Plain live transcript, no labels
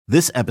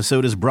This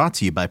episode is brought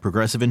to you by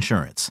Progressive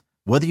Insurance.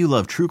 Whether you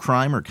love true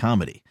crime or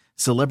comedy,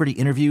 celebrity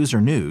interviews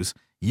or news,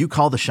 you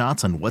call the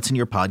shots on what's in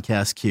your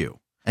podcast queue.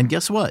 And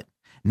guess what?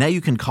 Now you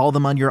can call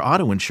them on your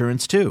auto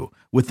insurance too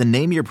with the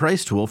Name Your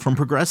Price tool from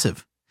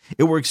Progressive.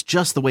 It works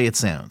just the way it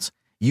sounds.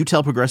 You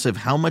tell Progressive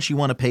how much you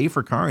want to pay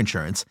for car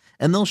insurance,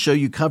 and they'll show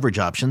you coverage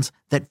options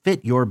that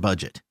fit your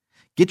budget.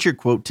 Get your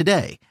quote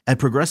today at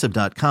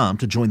Progressive.com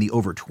to join the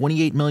over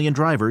 28 million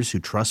drivers who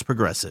trust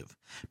Progressive.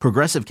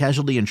 Progressive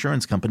Casualty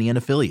Insurance Company and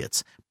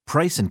Affiliates.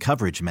 Price and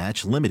coverage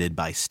match limited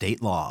by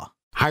state law.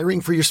 Hiring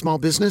for your small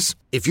business?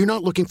 If you're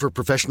not looking for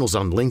professionals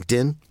on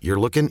LinkedIn, you're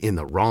looking in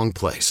the wrong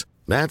place.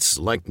 That's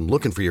like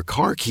looking for your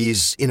car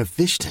keys in a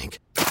fish tank.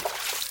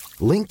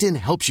 LinkedIn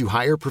helps you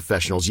hire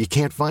professionals you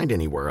can't find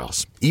anywhere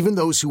else, even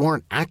those who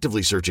aren't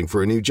actively searching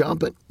for a new job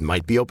but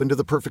might be open to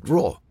the perfect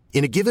role.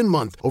 In a given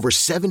month, over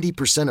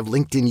 70% of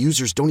LinkedIn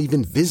users don't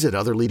even visit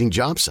other leading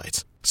job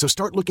sites. So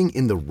start looking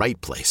in the right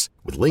place.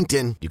 With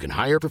LinkedIn, you can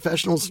hire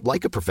professionals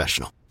like a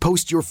professional.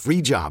 Post your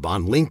free job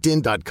on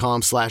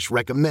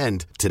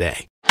linkedin.com/recommend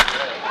today.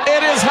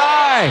 It is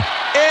high.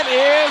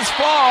 It is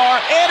far.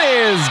 It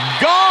is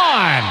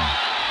gone.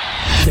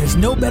 There's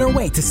no better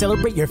way to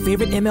celebrate your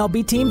favorite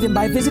MLB team than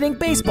by visiting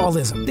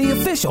Baseballism, the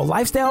official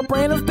lifestyle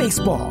brand of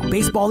baseball.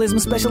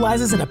 Baseballism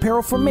specializes in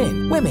apparel for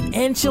men, women,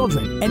 and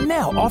children, and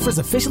now offers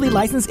officially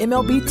licensed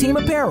MLB team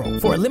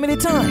apparel. For a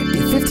limited time,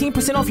 get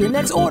 15% off your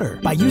next order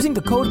by using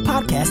the code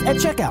podcast at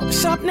checkout.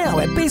 Shop now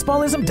at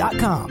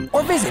baseballism.com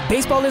or visit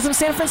Baseballism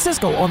San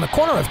Francisco on the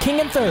corner of King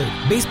and 3rd.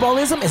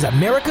 Baseballism is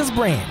America's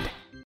brand.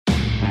 So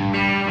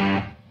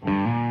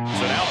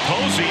now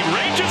Posey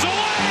ranges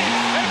away,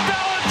 and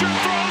Bellinger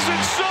throws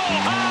it so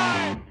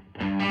high.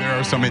 There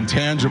are some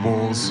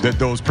intangibles that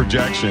those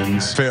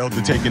projections failed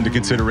to take into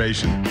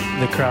consideration.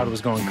 The crowd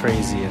was going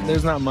crazy, and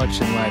there's not much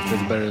in life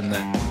that's better than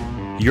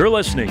that. You're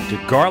listening to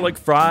Garlic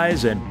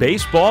Fries and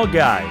Baseball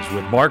Guys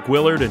with Mark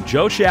Willard and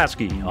Joe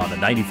Shasky on the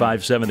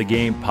 95.7 The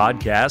Game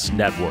Podcast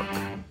Network.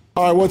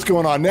 All right, what's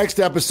going on?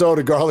 Next episode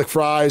of Garlic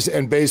Fries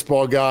and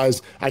Baseball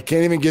Guys. I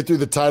can't even get through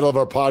the title of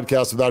our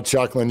podcast without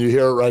chuckling. You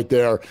hear it right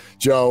there,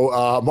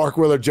 Joe. Mark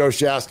Willard, Joe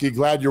Shasky,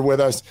 glad you're with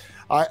us.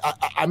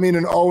 I mean,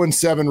 an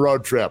 0-7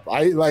 road trip.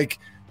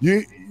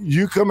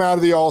 You come out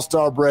of the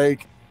All-Star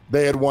break,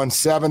 they had won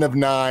 7 of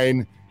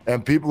 9,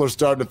 and people are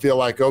starting to feel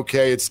like,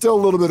 okay, it's still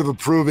a little bit of a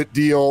prove-it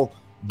deal,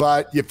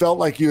 but you felt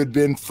like you had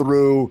been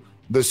through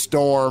the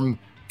storm.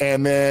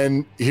 And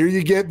then here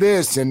you get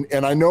this, and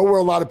I know where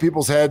a lot of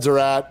people's heads are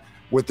at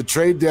with the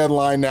trade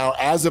deadline now.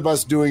 As of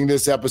us doing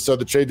this episode,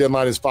 the trade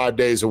deadline is 5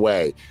 days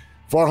away.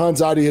 Farhan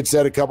Zaidi had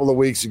said a couple of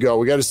weeks ago,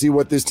 we got to see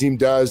what this team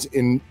does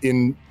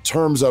in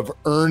terms of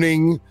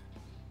earning,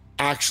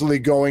 actually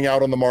going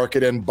out on the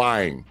market and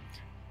buying.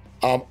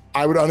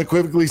 I would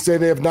unequivocally say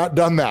they have not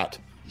done that.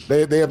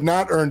 They have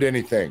not earned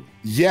anything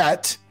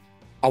yet.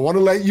 I want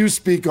to let you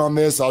speak on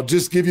this. I'll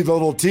just give you the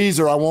little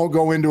teaser. I won't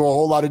go into a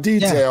whole lot of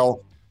detail.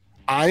 Yeah.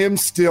 I am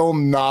still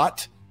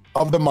not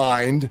of the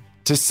mind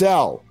to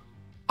sell.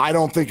 I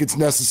don't think it's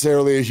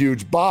necessarily a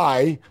huge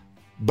buy,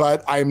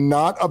 but I'm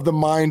not of the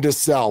mind to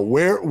sell.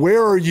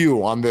 Where are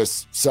you on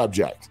this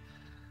subject?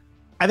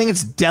 I think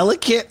it's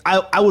delicate.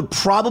 I would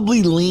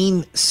probably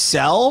lean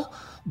sell,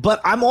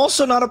 but I'm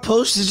also not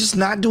opposed to just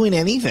not doing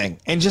anything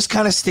and just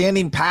kind of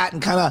standing pat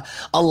and kind of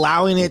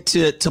allowing it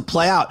to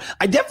play out.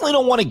 I definitely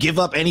don't want to give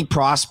up any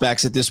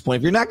prospects at this point.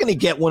 If you're not going to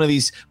get one of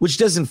these, which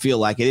doesn't feel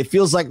like it, it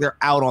feels like they're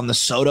out on the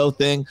Soto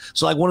thing.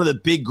 So like one of the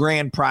big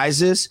grand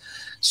prizes.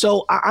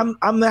 So I'm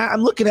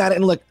looking at it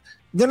and look,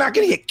 they're not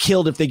going to get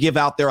killed if they give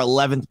out their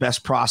 11th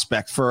best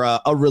prospect for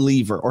a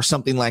reliever or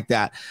something like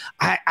that.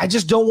 I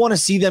just don't want to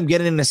see them get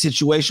in a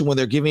situation where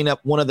they're giving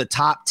up one of the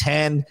top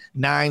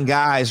 9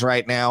 guys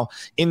right now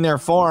in their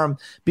farm,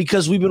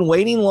 because we've been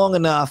waiting long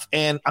enough,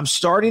 and I'm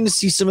starting to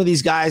see some of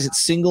these guys at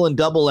single and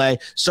double A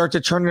start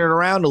to turn it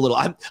around a little.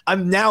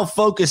 I'm now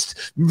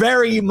focused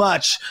very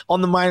much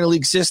on the minor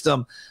league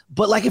system,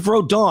 but like if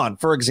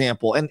Rodon, for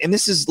example, and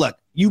this is, look,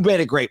 you made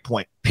a great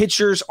point.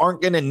 Pitchers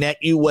aren't going to net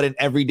you what an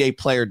everyday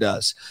player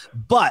does.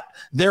 But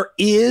there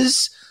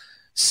is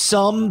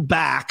some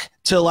back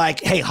to like,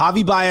 hey,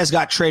 Javi Baez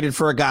got traded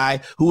for a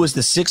guy who was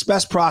the 6th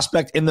best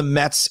prospect in the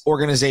Mets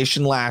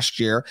organization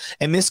last year.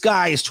 And this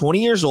guy is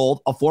 20 years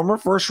old, a former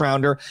first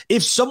rounder.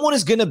 If someone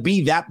is going to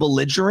be that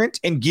belligerent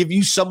and give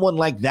you someone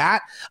like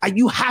that,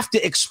 you have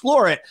to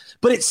explore it.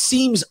 But it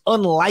seems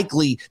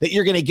unlikely that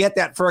you're going to get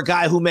that for a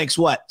guy who makes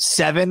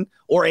 7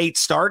 or 8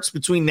 starts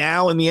between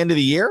now and the end of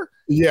the year.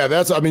 Yeah,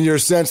 you're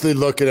essentially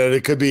looking at it.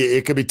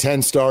 It could be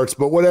 10 starts,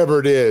 but whatever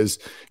it is,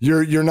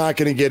 you're not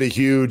going to get a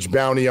huge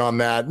bounty on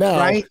that. Now,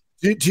 right?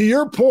 To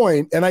your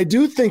point, and I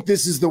do think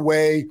this is the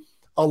way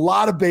a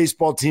lot of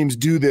baseball teams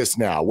do this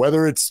now,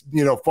 whether it's,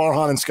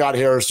 Farhan and Scott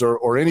Harris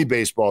or any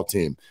baseball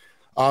team.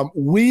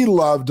 We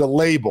love to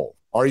label.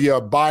 Are you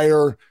a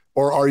buyer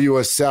or are you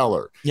a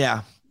seller?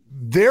 Yeah.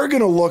 They're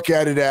going to look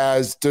at it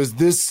as, does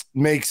this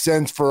make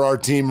sense for our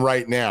team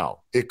right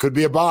now? It could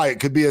be a buy. It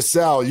could be a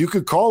sell. You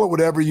could call it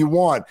whatever you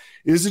want.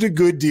 Is it a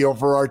good deal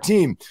for our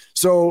team?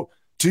 So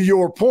to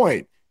your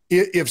point,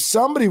 if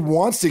somebody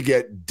wants to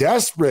get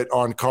desperate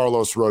on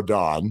Carlos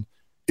Rodon,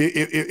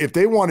 if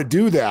they want to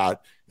do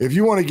that, if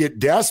you want to get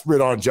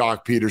desperate on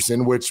Jock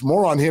Peterson, which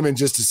more on him in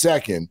just a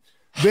second,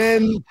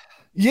 then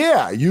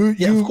you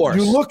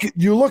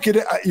look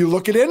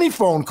at any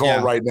phone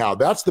call right now.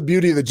 That's the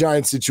beauty of the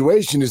Giants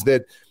situation, is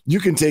that you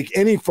can take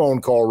any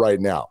phone call right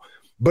now,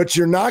 but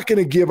you're not going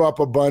to give up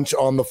a bunch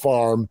on the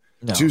farm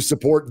to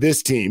support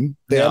this team.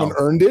 They haven't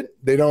earned it.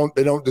 They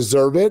don't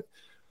deserve it.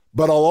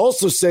 But I'll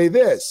also say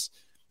this,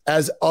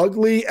 as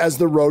ugly as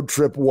the road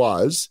trip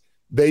was,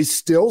 they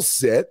still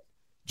sit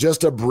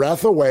just a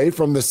breath away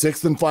from the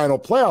 6th and final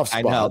playoff spot.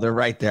 I know, they're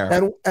right there.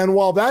 And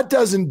while that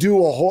doesn't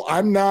do a whole,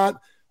 I'm not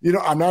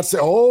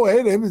saying,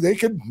 hey, they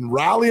could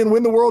rally and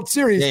win the World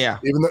Series.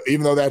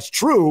 Even though that's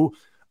true,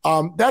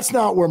 that's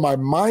not where my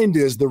mind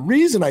is. The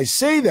reason I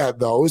say that,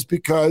 though, is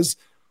because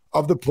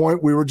of the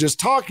point we were just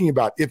talking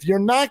about. If you're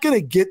not going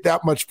to get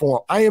that much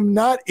form, I am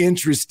not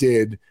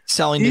interested,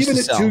 even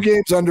at 2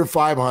 games under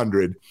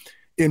 500,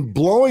 in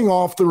blowing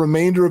off the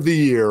remainder of the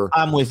year.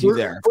 I'm with you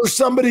there. For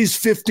somebody's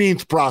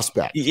 15th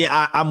prospect.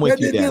 Yeah, I'm with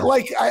you there.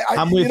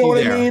 I'm with you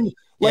there. I mean?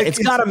 It's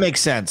got to make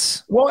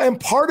sense. Well, and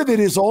part of it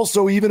is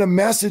also even a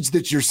message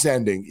that you're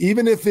sending,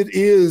 even if it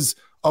is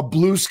a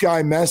blue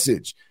sky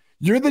message.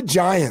 You're the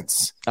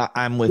Giants.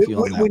 I'm with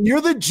you on that. When you're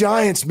the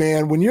Giants,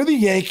 man, when you're the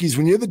Yankees,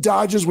 when you're the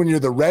Dodgers, when you're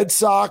the Red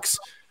Sox,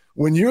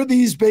 when you're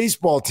these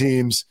baseball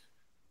teams,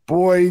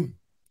 boy,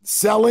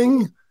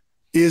 selling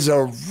is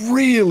a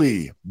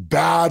really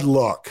bad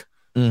look.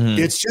 Mm-hmm.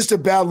 It's just a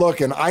bad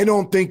look, and I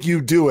don't think you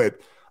do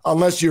it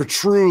unless you're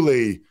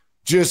truly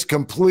just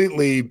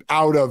completely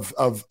out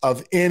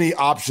of any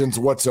options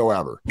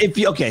whatsoever.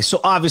 So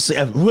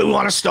obviously we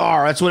want a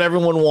star. That's what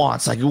everyone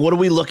wants. Like, what are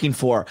we looking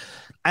for?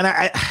 And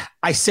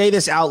I say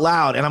this out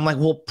loud, and I'm like,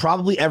 well,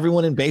 probably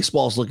everyone in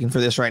baseball is looking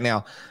for this right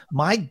now.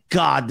 My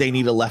God, they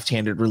need a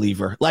left-handed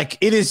reliever. Like,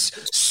 it is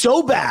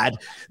so bad.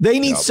 They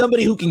need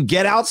somebody who can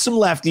get out some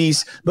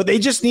lefties, but they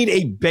just need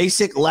a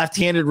basic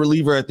left-handed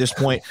reliever at this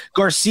point.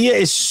 Garcia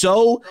is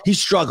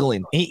he's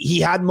struggling. He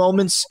had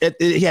moments I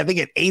think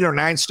at 8 or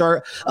 9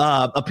 start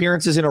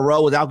appearances in a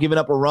row without giving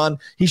up a run.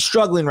 He's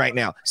struggling right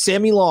now.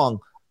 Sammy Long,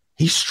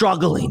 he's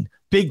struggling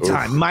big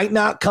time. Might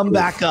not come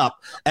back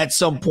up at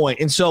some point.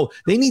 And so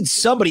they need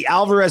somebody.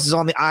 Alvarez is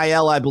on the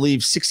IL, I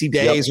believe, 60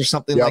 days or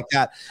something like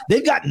that.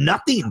 They've got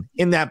nothing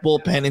in that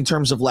bullpen in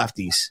terms of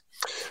lefties.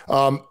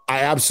 I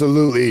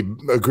absolutely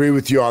agree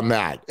with you on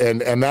that.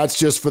 And that's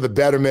just for the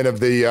betterment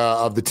of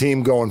the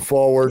team going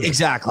forward.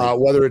 Exactly.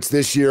 Whether it's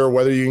this year,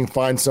 whether you can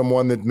find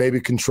someone that may be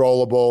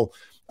controllable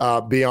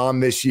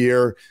beyond this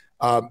year.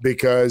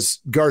 Because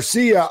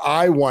Garcia,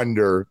 I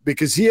wonder,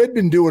 because he had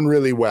been doing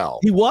really well.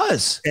 He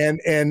was.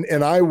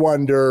 And I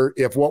wonder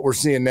if what we're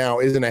seeing now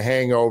isn't a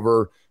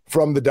hangover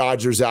from the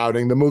Dodgers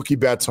outing, the Mookie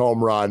Betts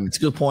home run. That's a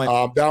good point.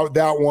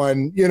 That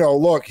one,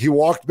 look, he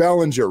walked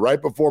Bellinger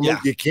right before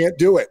Mookie. You can't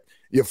do it.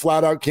 You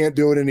flat out can't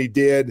do it, and he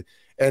did.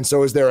 And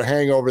so is there a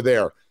hangover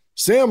there?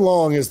 Sam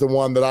Long is the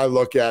one that I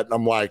look at, and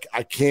I'm like,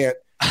 you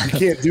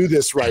can't do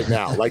this right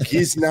now. Like,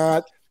 he's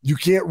not – you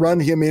can't run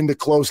him into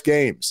close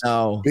games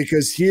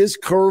because his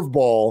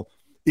curveball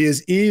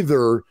is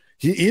either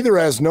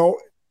has no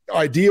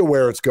idea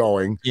where it's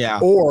going,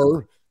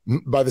 or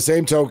by the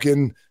same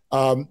token,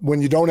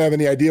 when you don't have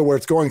any idea where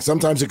it's going,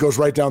 sometimes it goes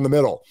right down the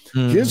middle.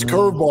 Mm-hmm. His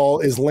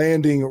curveball is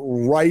landing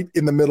right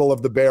in the middle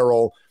of the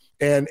barrel,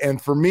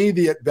 and for me,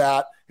 the at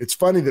bat, it's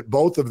funny that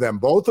both of them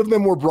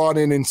were brought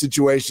in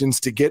situations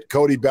to get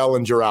Cody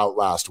Bellinger out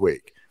last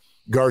week.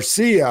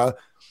 Garcia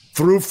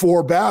threw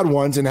 4 bad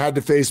ones and had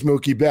to face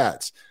Mookie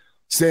Betts.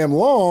 Sam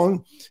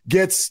Long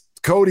gets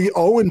Cody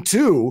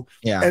 0-2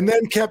 and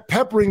then kept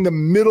peppering the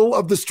middle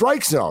of the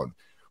strike zone,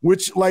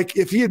 which, like,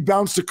 if he had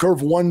bounced a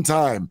curve one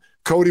time,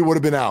 Cody would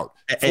have been out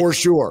for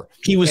sure.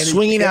 He was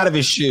swinging out of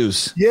his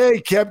shoes. Yeah,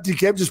 he kept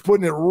just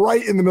putting it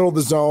right in the middle of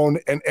the zone,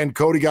 and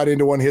Cody got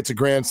into one, hits a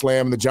grand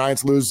slam, and the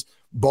Giants lose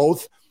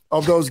both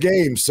of those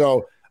games.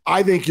 So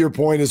I think your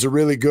point is a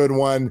really good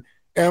one.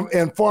 And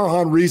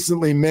Farhan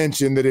recently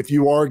mentioned that if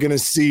you are going to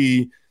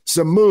see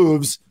some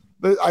moves,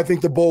 I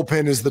think the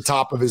bullpen is the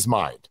top of his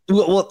mind.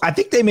 Well, I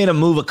think they made a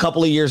move a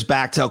couple of years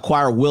back to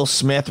acquire Will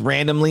Smith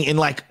randomly in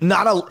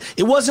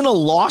it wasn't a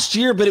lost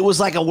year, but it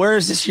was like where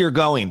is this year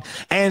going?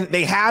 And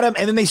they had him,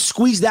 and then they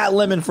squeezed that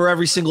lemon for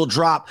every single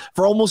drop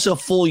for almost a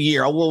full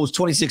year. Well, it was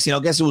 2016. I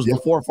guess it was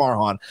before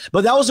Farhan,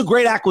 but that was a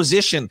great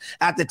acquisition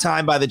at the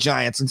time by the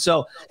Giants. And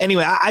so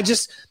anyway,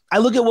 I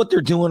look at what they're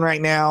doing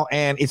right now,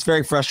 and it's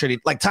very frustrating.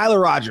 Like Tyler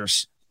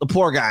Rogers, the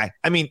poor guy.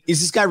 I mean,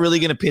 is this guy really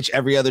going to pitch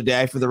every other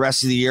day for the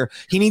rest of the year?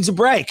 He needs a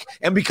break.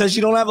 And because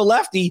you don't have a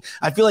lefty,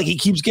 I feel like he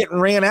keeps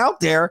getting ran out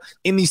there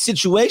in these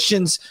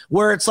situations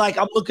where it's like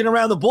I'm looking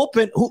around the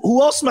bullpen.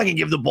 Who else am I going to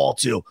give the ball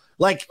to?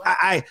 Like,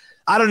 I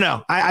don't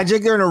know. I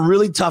think they're in a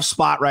really tough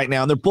spot right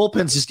now, and their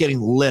bullpen's just getting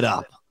lit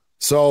up.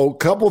 So a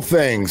couple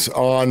things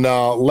on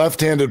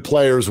left-handed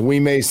players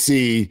we may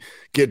see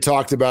get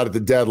talked about at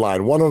the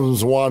deadline. One of them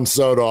is Juan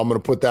Soto. I'm going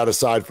to put that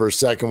aside for a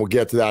second. We'll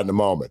get to that in a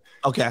moment.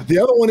 Okay. The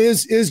other one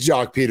is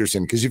Jock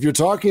Peterson, because if you're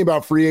talking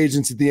about free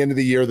agents at the end of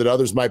the year that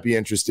others might be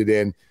interested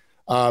in,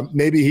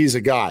 maybe he's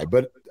a guy.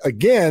 But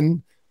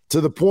again,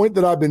 to the point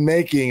that I've been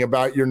making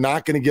about you're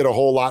not going to get a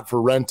whole lot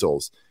for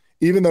rentals,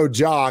 even though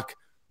Jock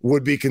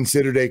would be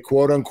considered a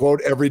quote-unquote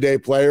everyday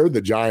player.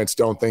 The Giants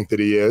don't think that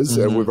he is,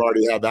 and we've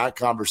already had that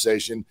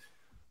conversation.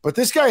 But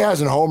this guy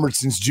hasn't homered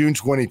since June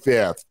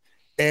 25th,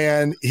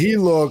 and he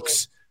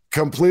looks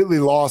completely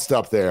lost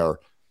up there.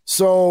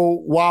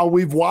 So while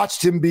we've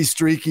watched him be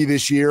streaky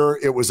this year,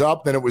 it was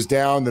up, then it was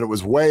down, then it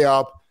was way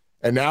up,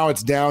 and now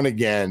it's down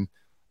again.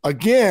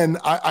 Again,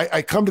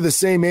 I come to the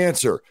same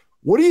answer.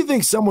 What do you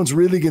think someone's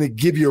really going to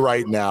give you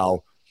right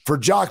now for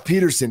Jock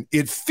Peterson?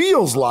 It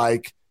feels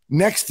like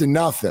next to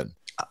nothing.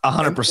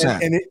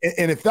 100%.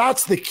 And if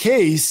that's the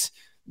case,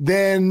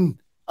 then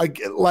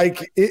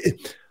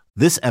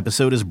This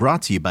episode is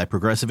brought to you by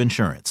Progressive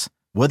Insurance.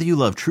 Whether you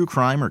love true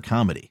crime or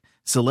comedy,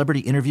 celebrity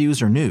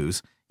interviews or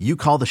news, you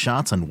call the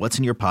shots on what's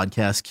in your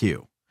podcast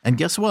queue. And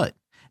guess what?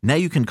 Now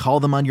you can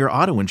call them on your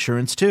auto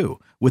insurance too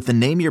with the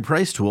Name Your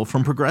Price tool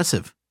from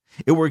Progressive.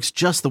 It works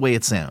just the way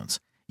it sounds.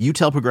 You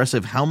tell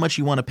Progressive how much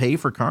you want to pay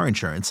for car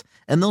insurance,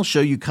 and they'll show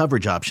you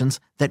coverage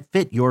options that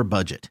fit your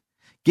budget.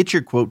 Get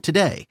your quote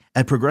today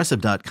at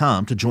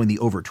Progressive.com to join the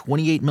over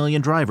 28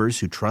 million drivers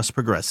who trust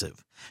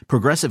Progressive.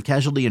 Progressive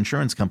Casualty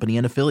Insurance Company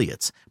and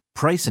Affiliates.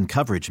 Price and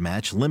coverage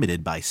match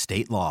limited by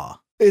state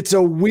law. It's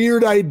a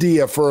weird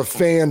idea for a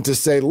fan to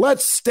say,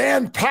 let's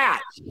stand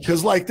pat,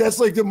 because that's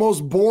the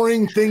most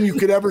boring thing you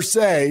could ever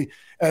say.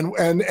 And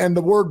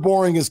the word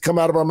boring has come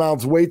out of our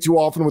mouths way too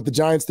often with the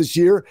Giants this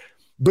year.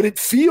 But it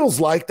feels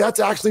like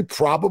that's actually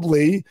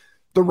probably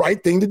the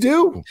right thing to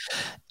do.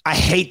 I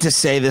hate to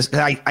say this.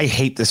 I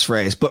hate this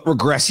phrase, but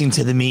regressing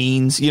to the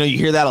means, you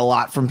hear that a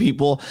lot from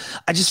people.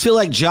 I just feel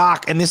like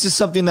Jock, and this is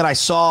something that I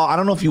saw. I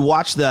don't know if you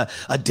watched A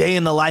Day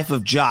in the Life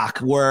of Jock,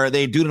 where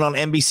they do it on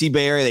NBC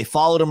Bay Area. They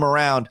followed him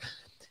around.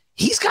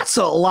 He's got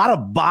a lot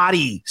of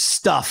body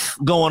stuff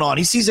going on.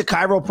 He sees a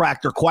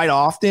chiropractor quite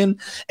often,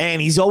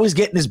 and he's always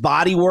getting his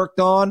body worked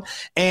on.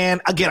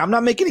 And again, I'm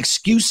not making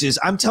excuses.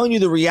 I'm telling you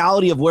the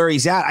reality of where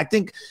he's at. I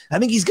think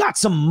he's got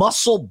some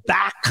muscle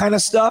back kind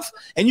of stuff,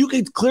 and you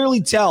can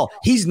clearly tell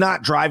he's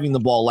not driving the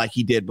ball like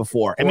he did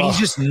before. I mean, he's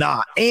just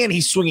not, and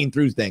he's swinging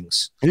through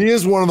things. He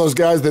is one of those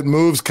guys that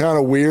moves kind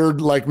of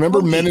weird. Like,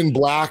 remember Men in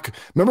Black?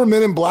 Remember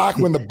Men in Black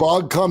when the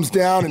bug comes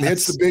down and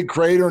hits the big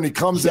crater and he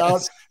comes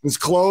out? His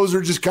clothes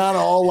are just kind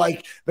of all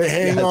they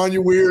hang on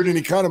you weird, and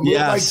he kind of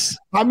moves.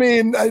 I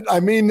mean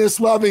this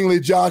lovingly,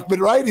 Jock, but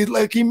right,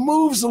 he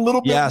moves a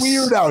little bit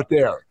weird out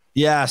there.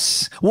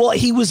 Yes. Well,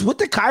 he was with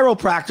the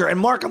chiropractor, and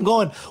Mark, I'm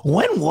going,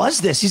 when was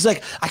this? He's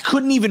like, I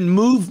couldn't even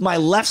move my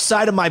left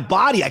side of my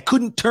body. I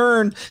couldn't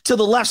turn to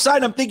the left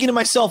side. I'm thinking to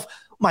myself,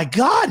 my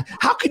God,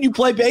 how can you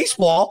play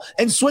baseball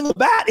and swing a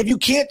bat if you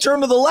can't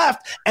turn to the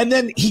left? And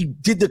then he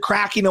did the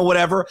cracking or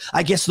whatever,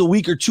 I guess the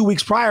week or 2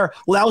 weeks prior.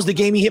 Well, that was the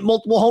game he hit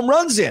multiple home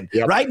runs in,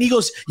 right? And he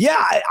goes,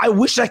 I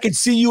wish I could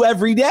see you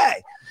every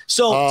day.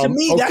 So to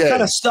me, that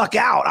kind of stuck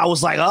out. I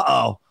was like,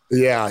 uh-oh.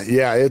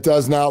 Yeah, it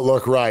does not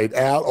look right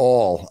at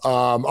all.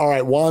 All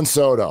right, Juan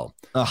Soto.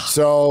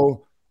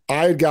 So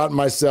I had gotten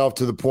myself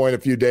to the point a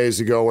few days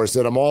ago where I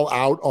said I'm all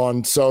out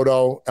on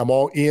Soto. I'm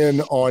all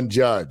in on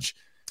Judge.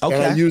 Okay.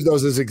 And I use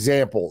those as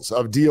examples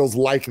of deals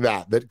like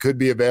that could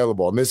be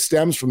available. And this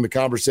stems from the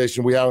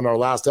conversation we had in our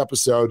last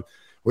episode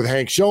with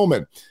Hank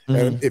Schulman.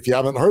 And if you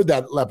haven't heard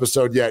that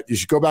episode yet, you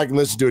should go back and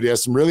listen to it. He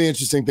has some really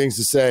interesting things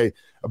to say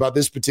about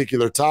this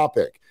particular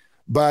topic.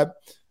 But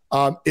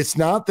it's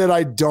not that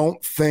I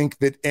don't think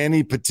that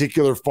any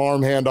particular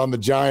farmhand on the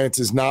Giants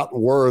is not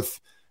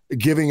worth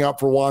giving up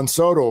for Juan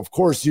Soto. Of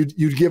course,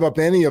 you'd give up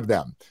any of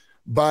them.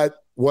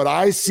 But what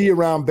I see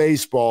around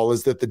baseball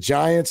is that the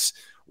Giants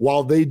 –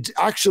 while they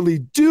actually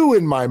do,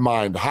 in my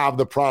mind, have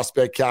the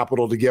prospect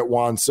capital to get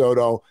Juan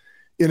Soto,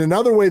 in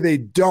another way they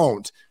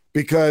don't,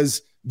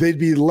 because they'd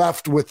be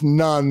left with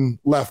none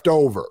left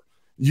over.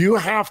 You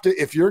have to,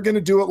 if you're going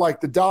to do it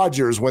like the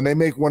Dodgers, when they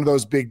make one of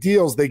those big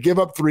deals, they give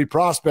up 3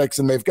 prospects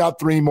and they've got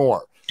 3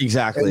 more.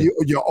 Exactly.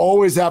 And you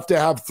always have to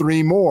have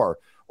 3 more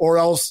or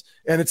else,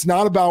 and it's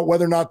not about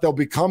whether or not they'll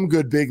become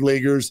good big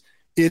leaguers.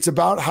 It's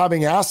about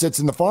having assets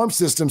in the farm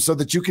system so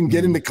that you can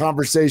get into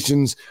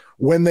conversations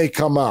when they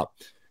come up.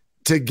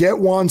 To get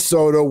Juan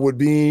Soto would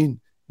be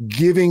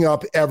giving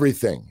up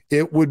everything.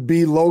 It would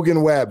be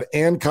Logan Webb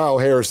and Kyle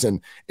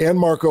Harrison and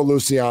Marco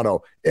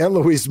Luciano and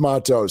Luis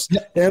Matos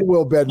and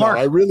Will Bednar.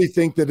 I really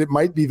think that it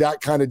might be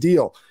that kind of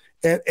deal.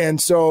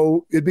 And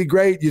so it'd be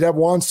great. You'd have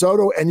Juan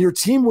Soto and your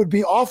team would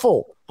be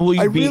awful.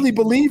 I really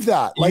believe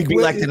that. You'd be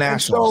like the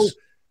Nationals. So,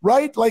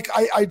 right?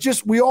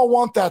 We all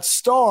want that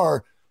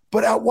star.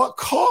 But at what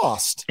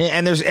cost?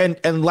 And there's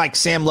and like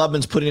Sam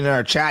Lubman's putting in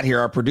our chat here,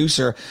 our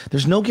producer,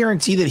 there's no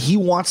guarantee that he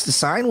wants to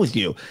sign with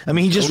you. I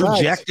mean, he just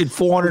rejected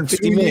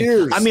 $450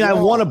 million. I mean, I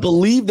want to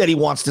believe that he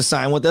wants to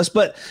sign with us,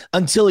 but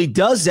until he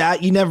does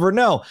that, you never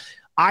know.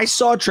 I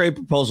saw a trade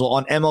proposal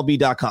on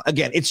MLB.com.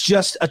 Again, it's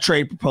just a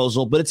trade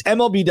proposal, but it's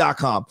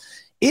MLB.com.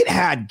 It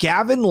had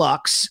Gavin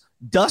Lux,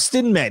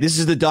 Dustin May. This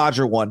is the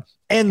Dodger one.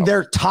 And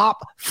their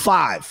top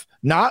 5,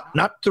 not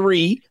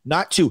 3,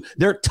 not 2,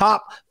 their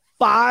top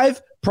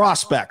 5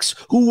 prospects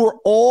who were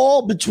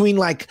all between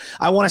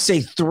I want to say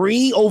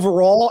 3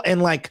 overall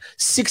and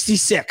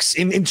 66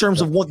 in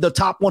terms of what the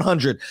top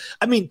 100.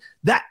 I mean,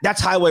 that's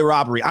highway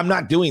robbery. I'm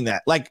not doing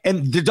that.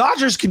 And the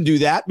Dodgers can do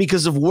that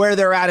because of where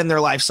they're at in their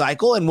life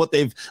cycle and what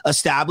they've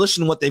established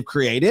and what they've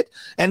created.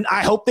 And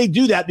I hope they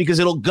do that because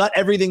it'll gut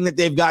everything that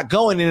they've got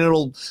going and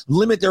it'll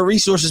limit their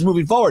resources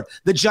moving forward.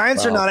 The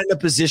Giants are not in a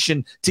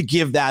position to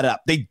give that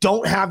up. They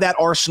don't have that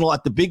arsenal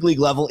at the big league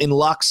level in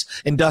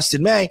Lux and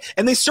Dustin May,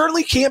 and they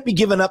certainly can't be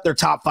giving up their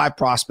top 5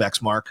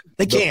 prospects, Mark.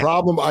 They can't. The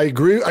problem, I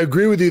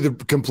agree with you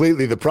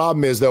completely. The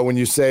problem is, though, when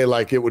you say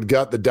it would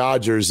gut the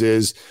Dodgers,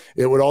 is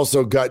it would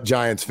also gut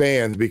Giants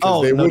fans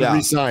because they would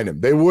re-sign him.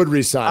 They would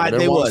re-sign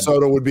him. And Juan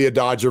Soto would be a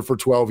Dodger for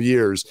 12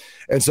 years.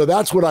 And so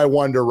that's what I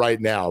wonder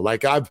right now.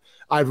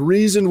 I've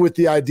reasoned with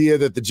the idea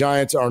that the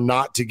Giants are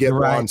not to get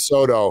Juan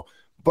Soto,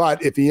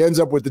 but if he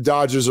ends up with the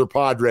Dodgers or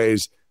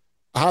Padres,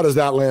 how does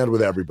that land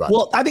with everybody?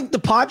 Well, I think the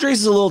Padres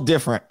is a little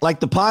different.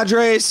 The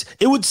Padres,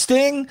 it would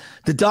sting.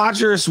 The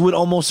Dodgers would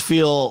almost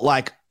feel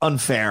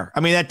unfair. I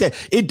mean,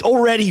 it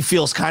already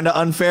feels kind of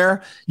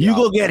unfair. You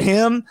go get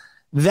him,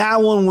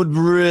 that one would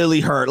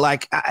really hurt.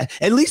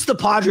 At least the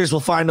Padres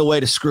will find a way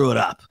to screw it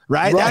up,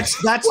 right?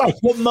 That's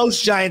what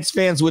most Giants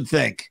fans would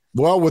think.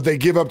 Well, would they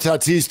give up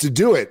Tatis to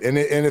do it? And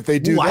if they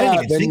do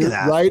that, then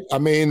right? I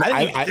mean,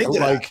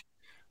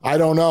 I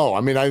don't know. I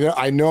mean,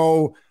 I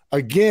know.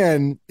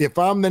 Again, if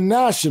I'm the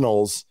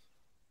Nationals,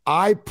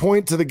 I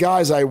point to the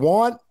guys I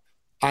want.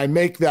 I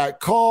make that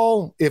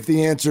call. If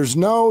the answer is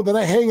no, then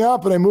I hang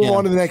up and I move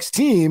on to the next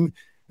team.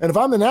 And if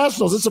I'm the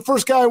Nationals, it's the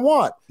first guy I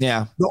want.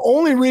 Yeah. The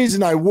only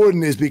reason I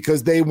wouldn't is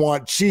because they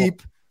want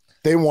cheap.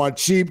 They want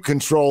cheap,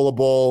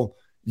 controllable,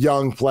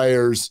 young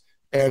players.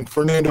 And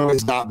Fernando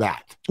is not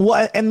that.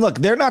 Well, and look,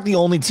 they're not the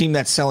only team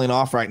that's selling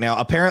off right now.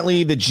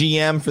 Apparently, the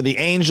GM for the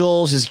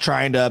Angels is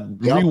trying to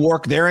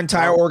rework their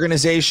entire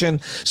organization.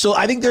 So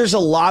I think there's a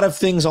lot of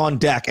things on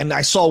deck. And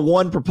I saw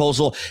one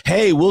proposal.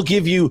 Hey, we'll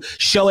give you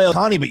Shohei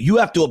Ohtani, but you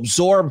have to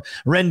absorb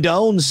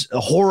Rendon's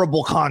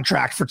horrible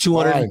contract for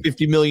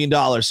 $250 million.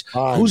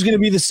 Who's going to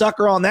be the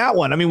sucker on that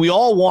one? I mean, we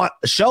all want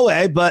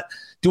Shohei, but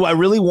do I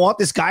really want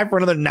this guy for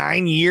another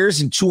 9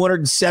 years and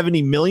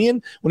 $270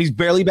 million when he's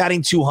barely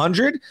batting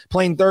 200,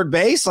 playing third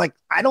base? I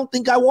don't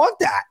think I want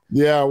that.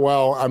 Yeah,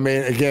 well, I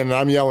mean, again,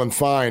 I'm yelling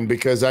fine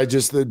because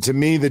to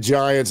me, the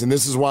Giants, and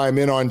this is why I'm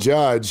in on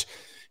Judge,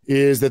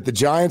 is that the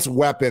Giants'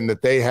 weapon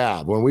that they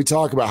have, when we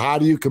talk about how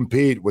do you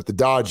compete with the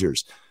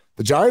Dodgers,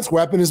 the Giants'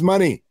 weapon is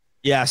money.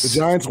 Yes. The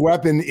Giants'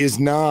 weapon is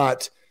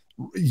not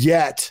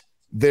yet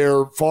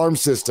their farm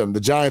system. The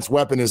Giants'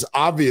 weapon is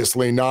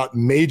obviously not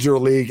major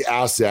league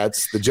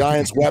assets. The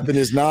Giants' weapon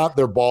is not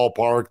their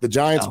ballpark. The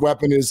Giants'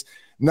 weapon is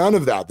none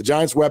of that. The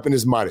Giants' weapon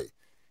is money.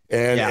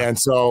 And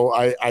so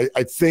I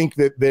think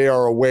that they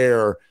are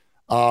aware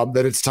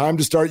that it's time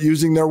to start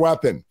using their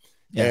weapon.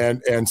 Yeah.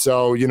 And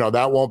so,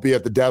 that won't be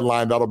at the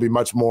deadline. That'll be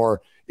much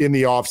more in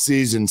the off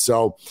season.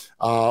 So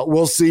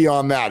we'll see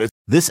on that.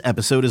 This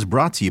episode is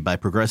brought to you by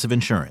Progressive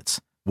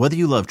Insurance. Whether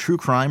you love true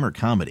crime or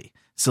comedy,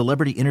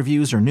 celebrity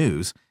interviews or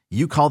news,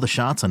 you call the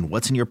shots on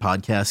what's in your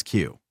podcast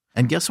queue.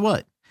 And guess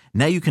what?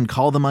 Now you can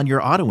call them on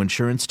your auto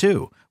insurance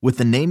too with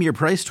the Name Your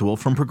Price tool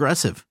from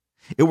Progressive.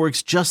 It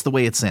works just the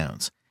way it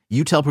sounds.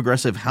 You tell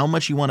Progressive how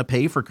much you want to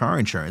pay for car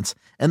insurance,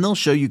 and they'll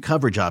show you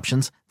coverage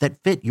options that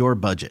fit your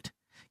budget.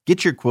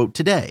 Get your quote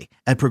today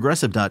at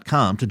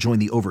Progressive.com to join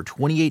the over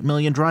 28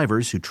 million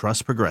drivers who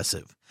trust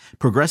Progressive.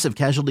 Progressive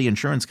Casualty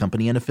Insurance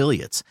Company and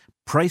Affiliates.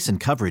 Price and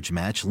coverage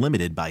match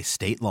limited by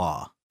state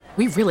law.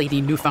 We really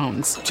need new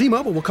phones.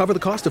 T-Mobile will cover the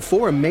cost of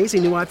 4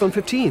 amazing new iPhone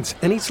 15s,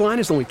 and each line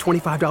is only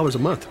 $25 a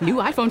month. New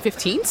iPhone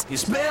 15s?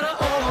 It's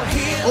better over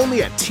here.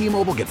 Only at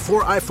T-Mobile, get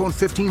 4 iPhone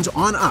 15s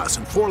on us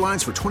and 4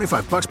 lines for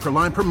 $25 per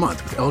line per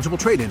month with eligible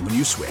trade-in when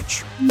you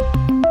switch.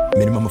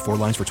 Minimum of 4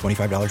 lines for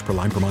 $25 per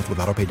line per month with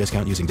autopay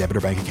discount using debit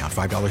or bank account.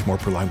 $5 more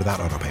per line without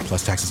autopay,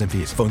 plus taxes and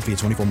fees. Phone fee at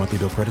 24 monthly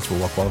bill credits for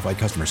well-qualified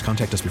customers.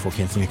 Contact us before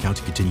canceling account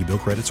to continue bill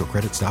credits or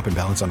credit stop and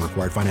balance on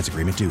required finance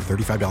agreement due.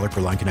 $35 per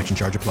line connection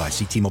charge applies.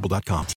 See T-Mobile.com.